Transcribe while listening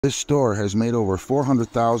This store has made over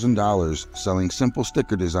 $400,000 selling simple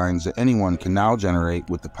sticker designs that anyone can now generate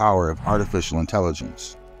with the power of artificial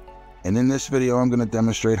intelligence. And in this video, I'm going to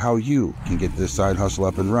demonstrate how you can get this side hustle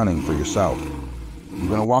up and running for yourself. I'm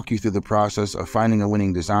going to walk you through the process of finding a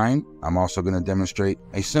winning design. I'm also going to demonstrate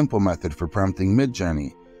a simple method for prompting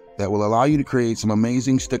Midjourney that will allow you to create some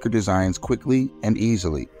amazing sticker designs quickly and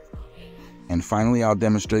easily. And finally, I'll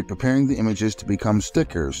demonstrate preparing the images to become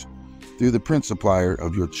stickers through the print supplier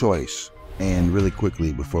of your choice. And really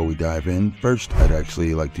quickly, before we dive in, first I'd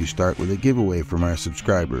actually like to start with a giveaway from our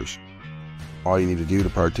subscribers. All you need to do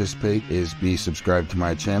to participate is be subscribed to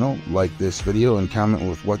my channel, like this video, and comment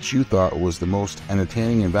with what you thought was the most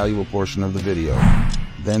entertaining and valuable portion of the video.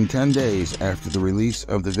 Then 10 days after the release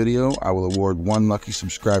of the video, I will award one lucky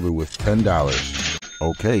subscriber with $10.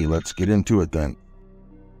 Okay, let's get into it then.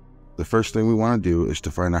 The first thing we want to do is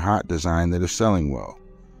to find a hot design that is selling well.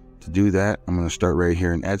 To do that, I'm going to start right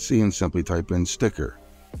here in Etsy and simply type in sticker.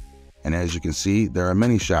 And as you can see, there are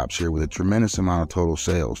many shops here with a tremendous amount of total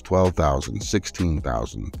sales, 12,000,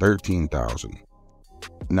 16,000, 13,000.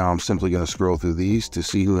 Now I'm simply going to scroll through these to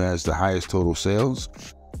see who has the highest total sales.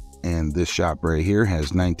 And this shop right here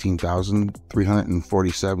has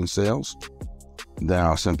 19,347 sales. Then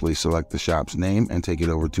I'll simply select the shop's name and take it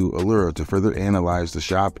over to Allura to further analyze the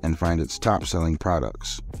shop and find its top selling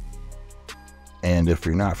products. And if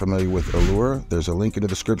you're not familiar with Allura, there's a link in the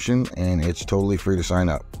description and it's totally free to sign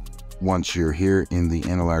up. Once you're here in the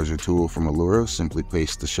Analyzer tool from Allura, simply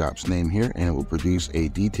paste the shop's name here and it will produce a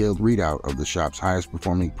detailed readout of the shop's highest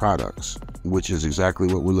performing products, which is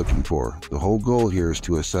exactly what we're looking for. The whole goal here is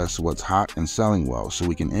to assess what's hot and selling well so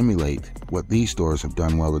we can emulate what these stores have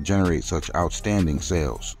done well to generate such outstanding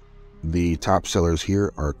sales. The top sellers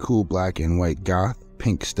here are Cool Black and White Goth,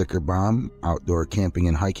 Pink Sticker Bomb, Outdoor Camping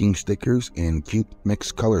and Hiking stickers, and Cute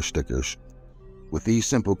Mixed Color stickers. With these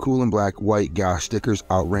simple Cool and Black White Goth stickers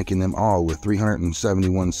outranking them all with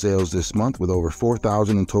 371 sales this month with over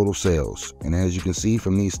 4,000 in total sales. And as you can see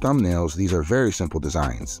from these thumbnails, these are very simple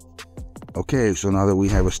designs. Okay, so now that we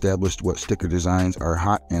have established what sticker designs are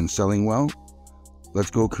hot and selling well, let's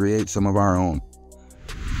go create some of our own.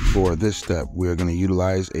 For this step, we're going to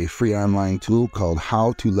utilize a free online tool called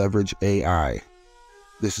How to Leverage AI.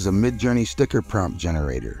 This is a Midjourney sticker prompt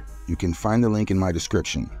generator. You can find the link in my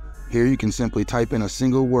description. Here you can simply type in a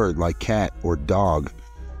single word like cat or dog,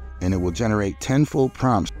 and it will generate 10 full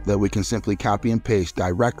prompts that we can simply copy and paste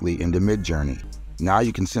directly into Midjourney. Now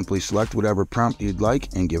you can simply select whatever prompt you'd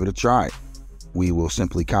like and give it a try. We will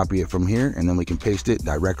simply copy it from here and then we can paste it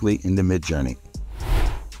directly into Midjourney.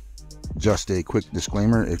 Just a quick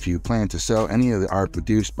disclaimer, if you plan to sell any of the art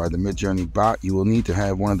produced by the Midjourney bot, you will need to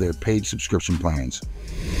have one of their paid subscription plans.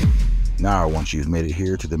 Now, once you've made it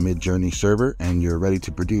here to the Midjourney server and you're ready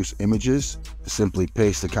to produce images, simply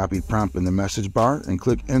paste the copied prompt in the message bar and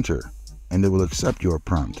click enter, and it will accept your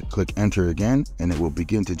prompt. Click enter again and it will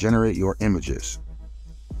begin to generate your images.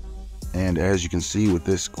 And as you can see, with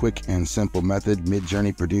this quick and simple method,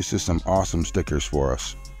 Midjourney produces some awesome stickers for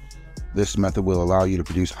us. This method will allow you to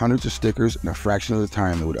produce hundreds of stickers in a fraction of the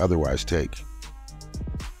time it would otherwise take.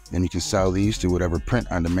 Then you can sell these to whatever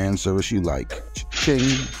print-on-demand service you like. Ching!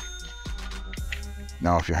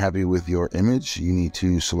 Now, if you're happy with your image, you need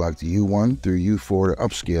to select U1 through U4 to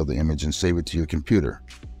upscale the image and save it to your computer.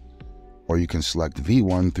 Or you can select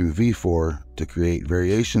V1 through V4 to create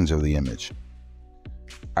variations of the image.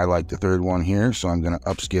 I like the third one here, so I'm going to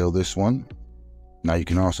upscale this one. Now you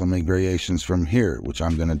can also make variations from here, which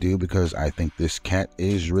I'm going to do because I think this cat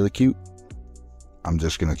is really cute. I'm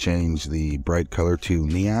just going to change the bright color to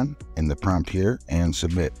neon in the prompt here and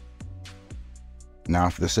submit. Now,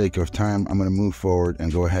 for the sake of time, I'm going to move forward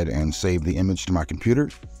and go ahead and save the image to my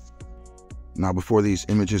computer. Now, before these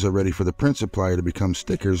images are ready for the print supplier to become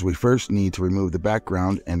stickers, we first need to remove the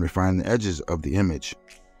background and refine the edges of the image.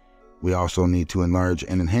 We also need to enlarge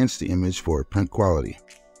and enhance the image for print quality.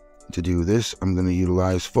 To do this, I'm going to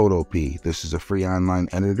utilize Photopea. This is a free online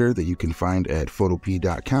editor that you can find at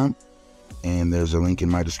photopea.com, and there's a link in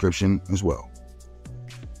my description as well.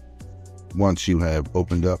 Once you have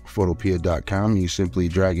opened up photopea.com, you simply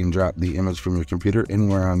drag and drop the image from your computer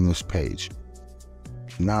anywhere on this page.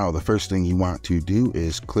 Now, the first thing you want to do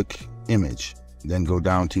is click Image. Then go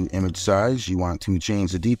down to Image Size. You want to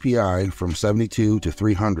change the DPI from 72 to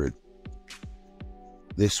 300.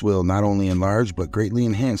 This will not only enlarge, but greatly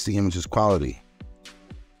enhance the image's quality.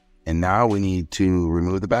 And now we need to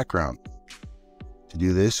remove the background. To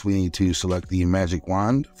do this, we need to select the magic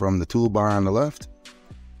wand from the toolbar on the left.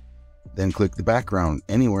 Then click the background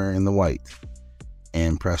anywhere in the white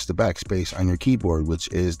and press the backspace on your keyboard,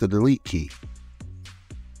 which is the delete key.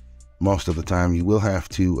 Most of the time you will have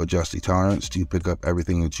to adjust the tolerance to pick up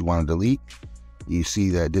everything that you want to delete. You see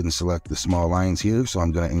that it didn't select the small lines here, so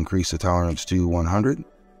I'm going to increase the tolerance to 100.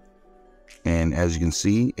 And as you can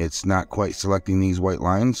see, it's not quite selecting these white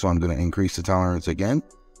lines, so I'm going to increase the tolerance again.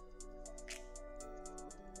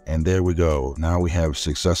 And there we go. Now we have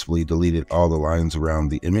successfully deleted all the lines around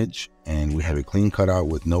the image, and we have a clean cutout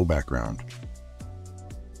with no background.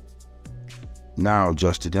 Now,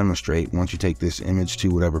 just to demonstrate, once you take this image to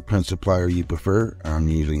whatever print supplier you prefer, I'm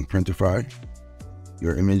using Printify,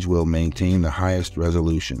 your image will maintain the highest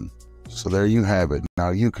resolution. So there you have it. Now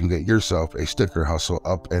you can get yourself a sticker hustle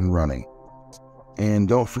up and running. And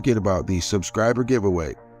don't forget about the subscriber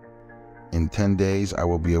giveaway. In 10 days, I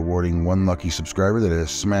will be awarding one lucky subscriber that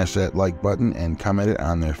has smashed that like button and commented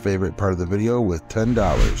on their favorite part of the video with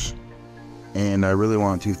 $10. And I really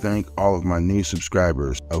want to thank all of my new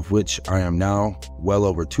subscribers, of which I am now well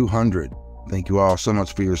over 200. Thank you all so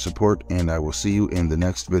much for your support, and I will see you in the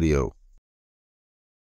next video.